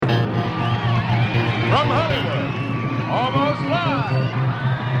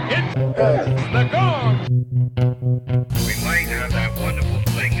They're gone. We might have that wonderful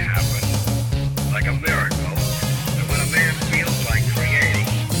thing happen, like a miracle, that when a man feels like creating,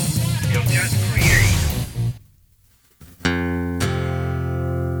 he'll just create.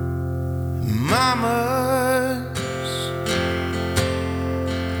 Mamas,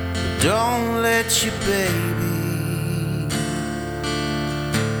 don't let your baby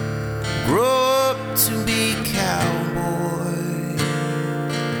grow up to be cowboys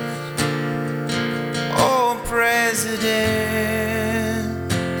or president.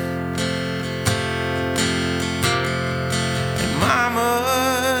 And mama,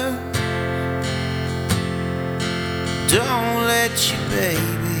 don't let your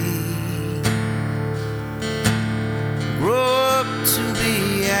baby grow up to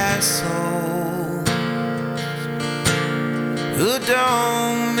be assholes who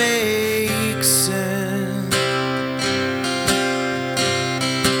don't make sense.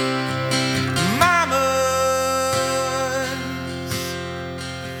 Mamas,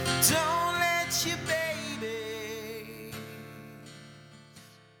 don't let your baby.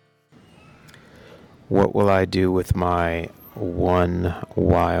 What will I do with my one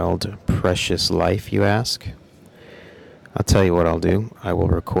wild, precious life, you ask? I'll tell you what I'll do. I will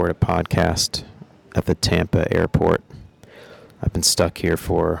record a podcast at the Tampa airport. I've been stuck here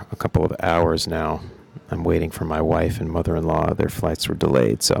for a couple of hours now. I'm waiting for my wife and mother-in-law. Their flights were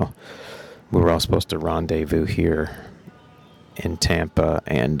delayed, so we were all supposed to rendezvous here in Tampa,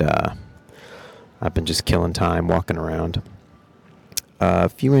 and I've been just killing time walking around. A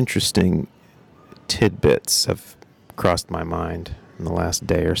few interesting tidbits have crossed my mind in the last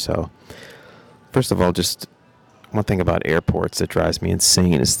day or so. First of all, just one thing about airports that drives me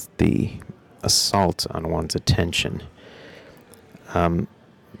insane is the assault on one's attention.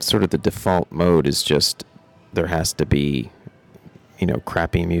 Sort of the default mode is just there has to be,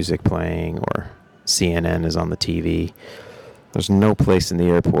 crappy music playing or CNN is on the TV. There's no place in the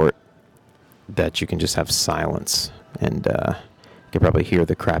airport that you can just have silence, and you can probably hear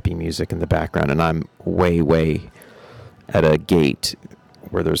the crappy music in the background. And I'm way at a gate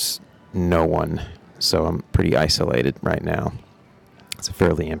where there's no one, so I'm pretty isolated right now. It's a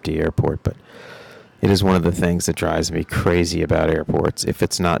fairly empty airport, but it is one of the things that drives me crazy about airports. If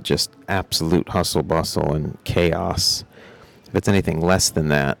it's not just absolute hustle bustle and chaos, if it's anything less than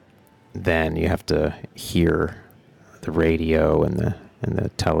that, then you have to hear the radio and the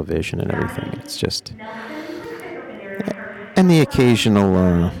television and everything. It's just, and the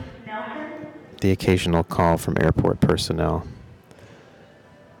occasional call from airport personnel.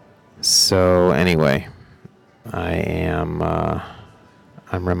 So anyway, I'm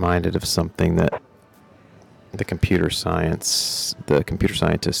reminded of something that the computer scientist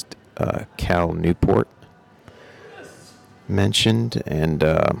Cal Newport mentioned, and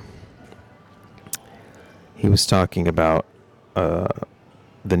he was talking about the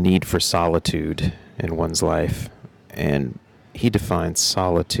need for solitude in one's life, and he defines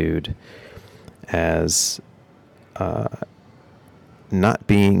solitude as not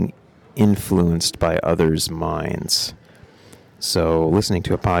being influenced by others' minds. So listening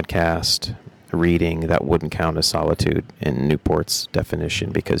to a podcast, reading, that wouldn't count as solitude in Newport's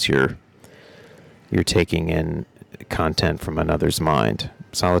definition, because you're taking in content from another's mind.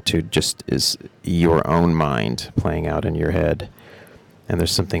 Solitude just is your own mind playing out in your head, and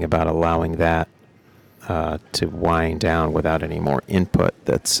there's something about allowing that to wind down without any more input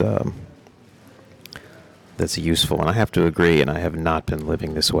that's useful. And I have to agree, and I have not been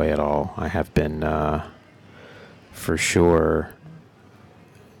living this way at all. I have been for sure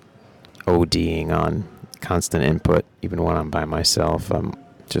ODing on constant input, even when I'm by myself. I'm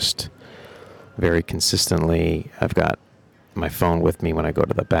just very consistently, I've got my phone with me when I go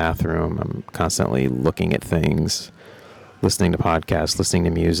to the bathroom. I'm constantly looking at things, listening to podcasts, listening to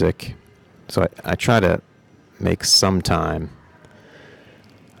music. So I try to make some time.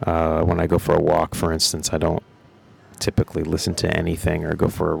 When I go for a walk, for instance, I don't typically listen to anything or go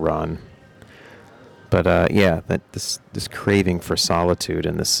for a run. But that this craving for solitude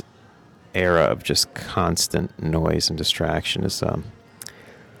in this era of just constant noise and distraction is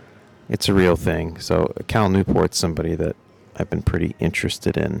it's a real thing. So Cal Newport's somebody that I've been pretty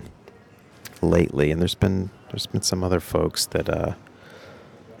interested in lately, and there's been some other folks that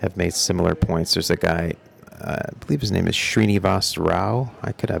have made similar points. There's a guy, I believe his name is Srinivas Rao.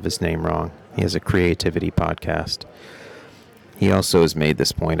 I could have his name wrong. He has a creativity podcast. He also has made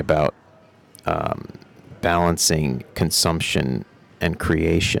this point about balancing consumption and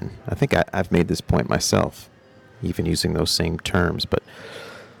creation. I think I've made this point myself, even using those same terms. But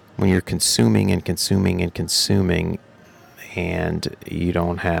when you're consuming and consuming and consuming, and you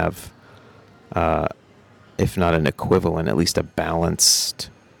don't have if not an equivalent, at least a balanced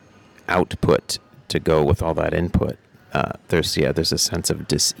output to go with all that input. There's a sense of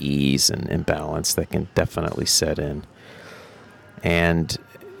dis-ease and imbalance that can definitely set in. And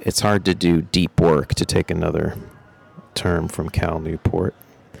it's hard to do deep work, to take another term from Cal Newport.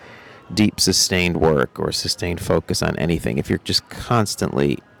 Deep sustained work or sustained focus on anything, if you're just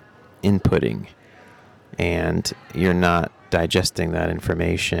constantly inputting and you're not digesting that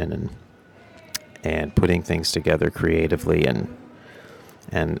information and putting things together creatively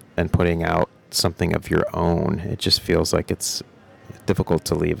and putting out something of your own, it just feels like it's difficult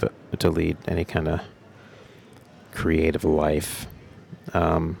to lead any kind of creative life.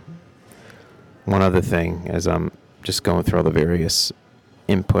 One other thing, as I'm just going through all the various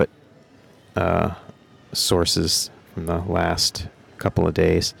input sources from the last couple of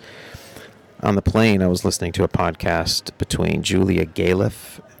days, on the plane I was listening to a podcast between Julia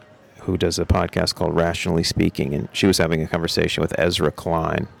Galef, who does a podcast called Rationally Speaking, and she was having a conversation with Ezra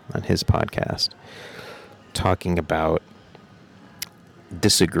Klein on his podcast, talking about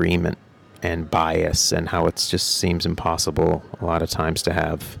disagreement and bias and how it just seems impossible a lot of times to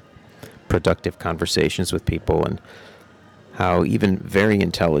have productive conversations with people, and how even very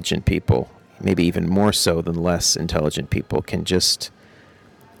intelligent people, maybe even more so than less intelligent people, can just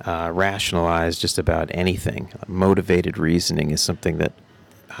rationalize just about anything. Motivated reasoning is something that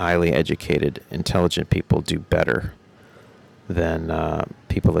highly educated, intelligent people do better than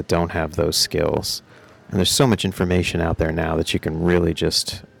people that don't have those skills. And there's so much information out there now that you can really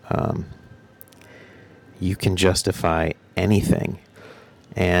just you can justify anything.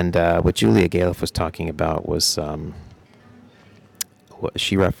 And what Julia Galef was talking about was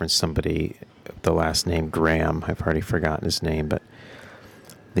she referenced somebody, the last name Graham. I've already forgotten his name, but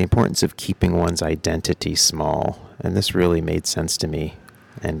the importance of keeping one's identity small. And this really made sense to me,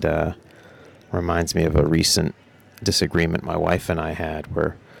 and reminds me of a recent disagreement my wife and I had,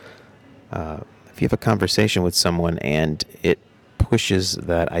 where if you have a conversation with someone and it pushes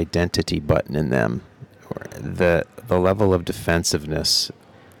that identity button in them, or the level of defensiveness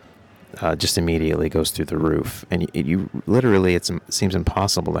just immediately goes through the roof. And you literally, it seems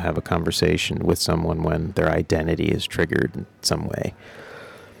impossible to have a conversation with someone when their identity is triggered in some way.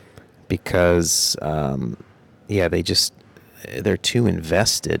 Because, they're too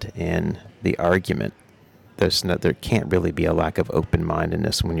invested in the argument. There can't really be a lack of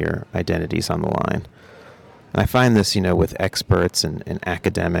open-mindedness when your identity's on the line. And I find this, with experts and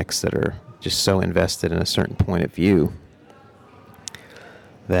academics that are just so invested in a certain point of view,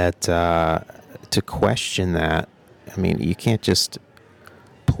 that to question that, you can't just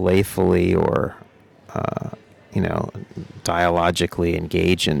playfully or, dialogically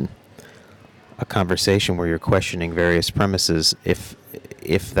engage in a conversation where you're questioning various premises if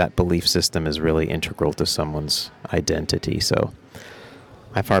that belief system is really integral to someone's identity. So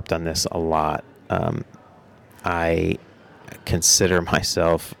I've harped on this a lot. I consider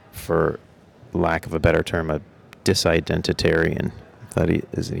myself, for lack of a better term, a disidentitarian, if that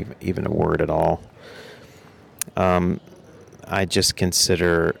isn't even a word at all. I just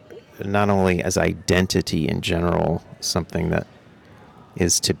consider not only as identity in general something that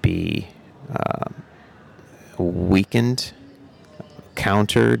is to be weakened,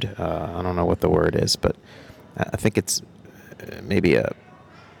 countered. I don't know what the word is, but I think it's maybe a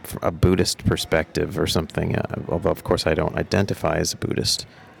Buddhist perspective or something. Although, of course, I don't identify as a Buddhist,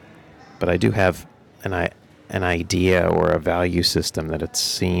 but I do have an idea or a value system that it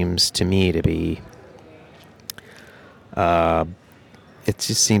seems to me to be. It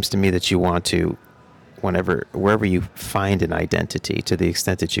just seems to me that you want to, wherever you find an identity, to the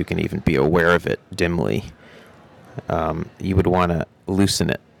extent that you can even be aware of it dimly, you would want to loosen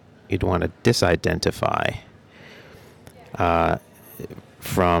it. You'd want to disidentify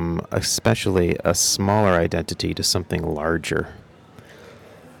from especially a smaller identity to something larger.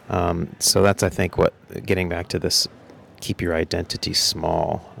 So that's, I think, getting back to this, keep your identity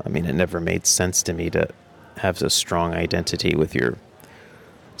small. It never made sense to me to have a strong identity with your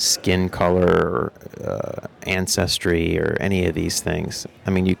skin color or ancestry or any of these things.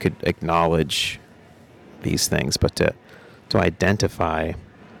 You could acknowledge these things, but to identify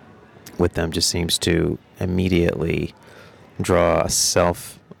with them just seems to immediately draw a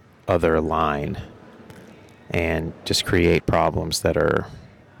self-other line and just create problems that are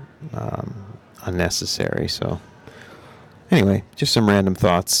unnecessary. So anyway, just some random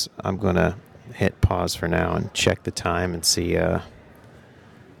thoughts. I'm going to hit pause for now and check the time and see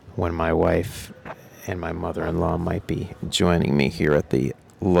when my wife and my mother-in-law might be joining me here at the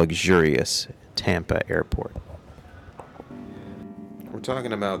luxurious Tampa airport. We're we're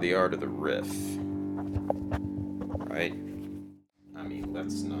talking about the art of the riff, right? I mean,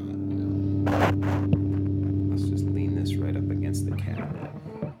 let's not, let's just lean this right up against the cabinet.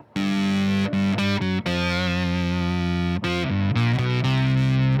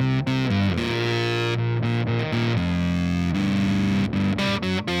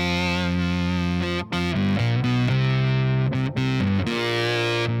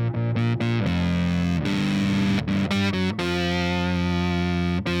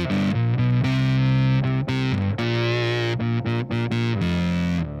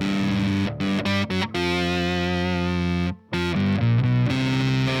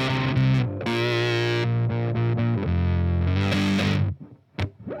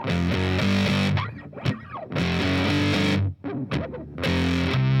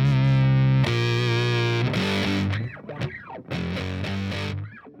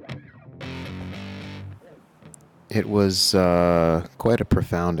 It was quite a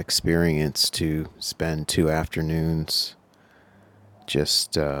profound experience to spend 2 afternoons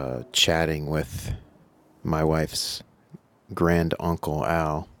just chatting with my wife's grand uncle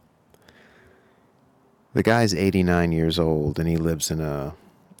Al. The guy's 89 years old, and he lives in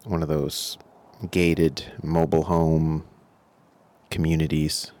one of those gated mobile home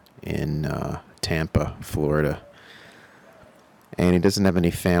communities in Tampa, Florida. And he doesn't have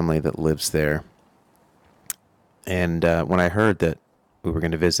any family that lives there. And when I heard that we were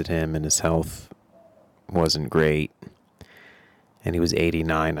going to visit him and his health wasn't great, and he was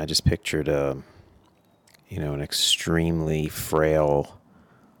 89, I just pictured an extremely frail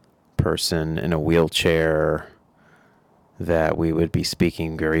person in a wheelchair that we would be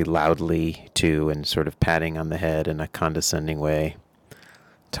speaking very loudly to and sort of patting on the head in a condescending way,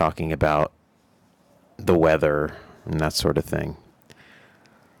 talking about the weather and that sort of thing.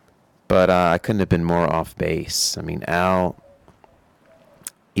 But I couldn't have been more off base. I mean, Al,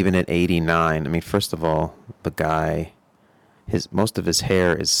 even at 89, first of all, the guy, most of his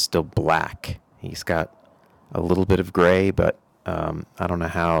hair is still black. He's got a little bit of gray, but I don't know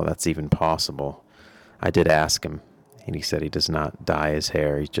how that's even possible. I did ask him, and he said he does not dye his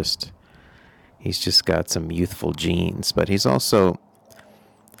hair. He's just got some youthful genes, but he's also,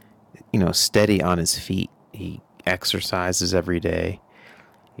 steady on his feet. He exercises every day.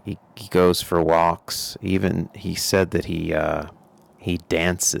 He goes for walks. Even he said that he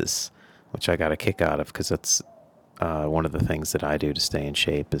dances, which I got a kick out of, because that's one of the things that I do to stay in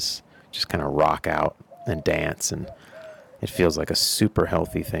shape is just kind of rock out and dance, and it feels like a super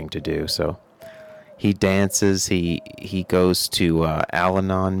healthy thing to do. So he dances. He goes to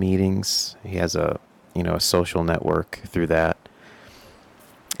Al-Anon meetings. He has a social network through that,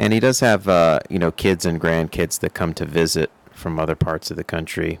 and he does have kids and grandkids that come to visit from other parts of the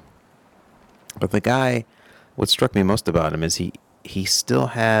country. But the guy, what struck me most about him is he still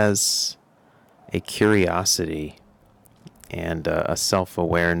has a curiosity and a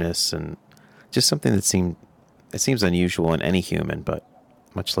self-awareness, and just something that seems unusual in any human, but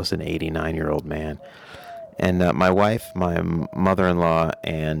much less an 89-year-old man. And my wife, my mother-in-law,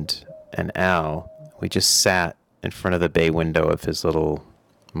 and Al, we just sat in front of the bay window of his little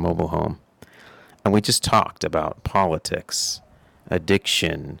mobile home. And we just talked about politics,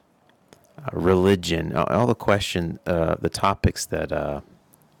 addiction, religion, all the the topics that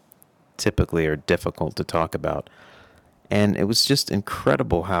typically are difficult to talk about. And it was just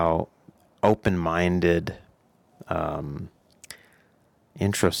incredible how open-minded,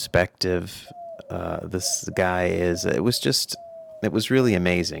 introspective this guy is. It was really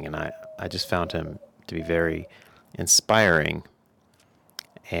amazing, and I just found him to be very inspiring.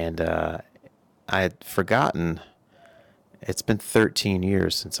 And I had forgotten, it's been 13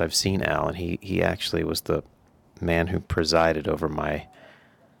 years since I've seen Al, and he actually was the man who presided over my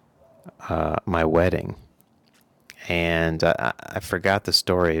wedding. And I forgot the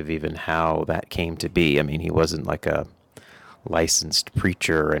story of even how that came to be. He wasn't like a licensed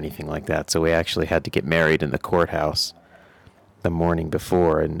preacher or anything like that, so we actually had to get married in the courthouse the morning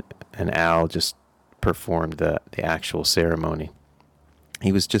before, and Al just performed the actual ceremony.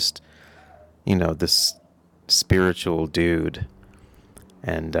 He was just this spiritual dude,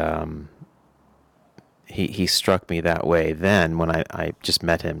 and he struck me that way then when I just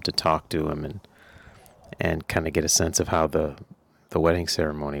met him to talk to him and kind of get a sense of how the wedding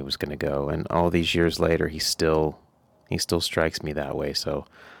ceremony was going to go. And all these years later, he still strikes me that way. So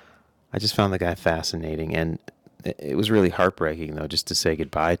I just found the guy fascinating, and it was really heartbreaking though just to say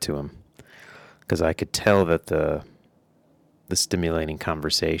goodbye to him, because I could tell that the stimulating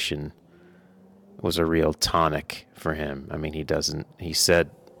conversation was a real tonic for him. He said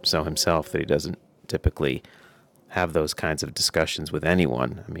so himself that he doesn't typically have those kinds of discussions with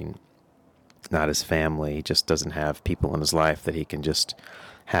anyone. I mean, not his family. He just doesn't have people in his life that he can just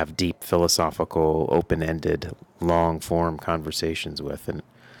have deep philosophical, open-ended, long-form conversations with. And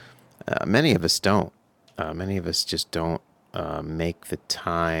many of us don't. Many of us just don't make the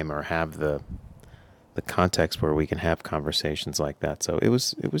time or have the context where we can have conversations like that. So it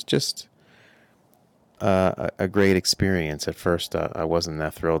was just a great experience. At first, I wasn't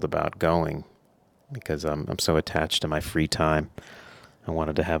that thrilled about going because I'm so attached to my free time. I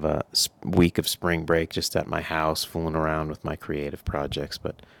wanted to have a week of spring break just at my house, fooling around with my creative projects.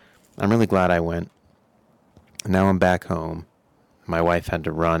 But I'm really glad I went. Now I'm back home. My wife had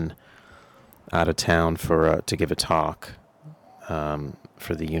to run out of town to give a talk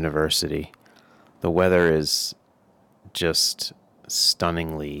for the university. The weather is just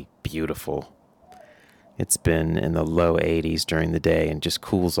stunningly beautiful. It's been in the low 80s during the day and just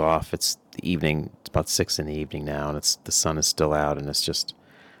cools off. It's the evening. It's about 6 in the evening now, and the sun is still out, and it's just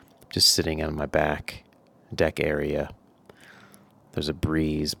sitting on my back deck area. There's a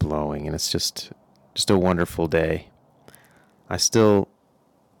breeze blowing, and it's just a wonderful day. I still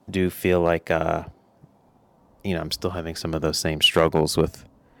do feel like, I'm still having some of those same struggles with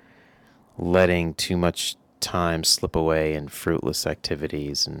letting too much time slip away in fruitless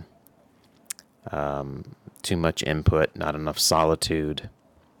activities and too much input, not enough solitude,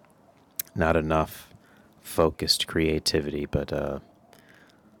 not enough focused creativity. But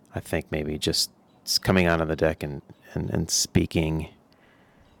I think maybe just coming out on the deck and speaking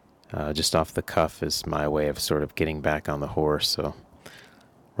just off the cuff is my way of sort of getting back on the horse. So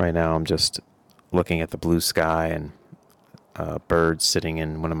right now I'm just looking at the blue sky and birds sitting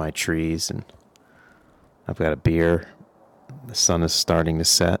in one of my trees, and I've got a beer. The sun is starting to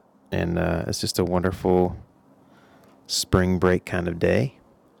set, and it's just a wonderful spring break kind of day.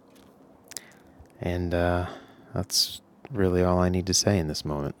 And that's really all I need to say in this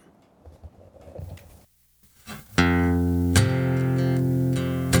moment.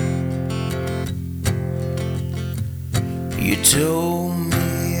 You told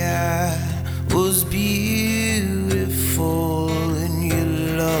me I was beautiful and you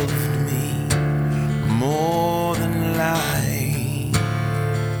loved me more than life.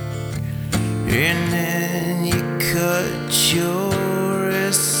 And then you cut your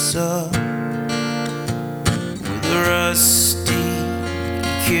wrists up with a rusty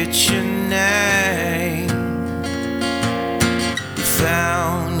kitchen knife. We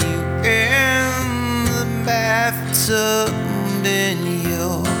found you in the bathtub and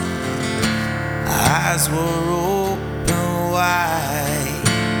your eyes were open wide.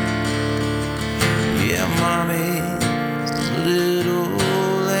 Yeah, mommy's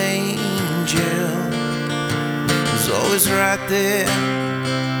little angel was always right there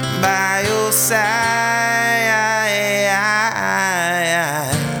by your side.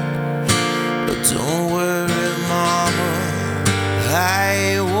 But don't worry, mama,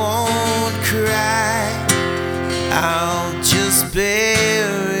 I won't cry. I'll just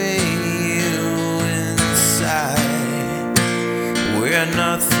bury you inside where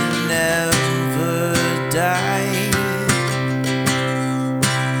nothing ever died.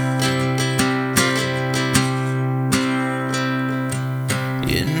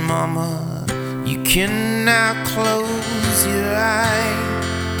 And mama, you can now close your eyes.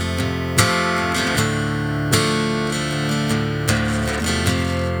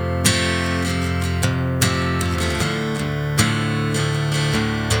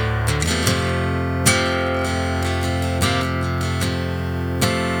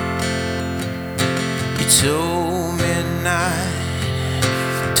 Told me not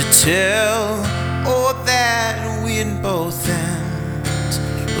to tell all that we'd both end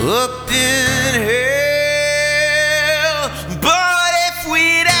up in hell. But if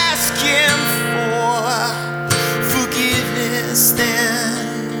we'd ask him for forgiveness,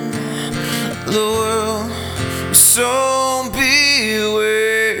 then the world would so be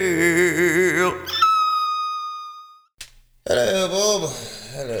well. Hello, Bob.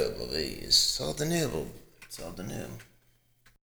 Hello, Bobby. It's all the new.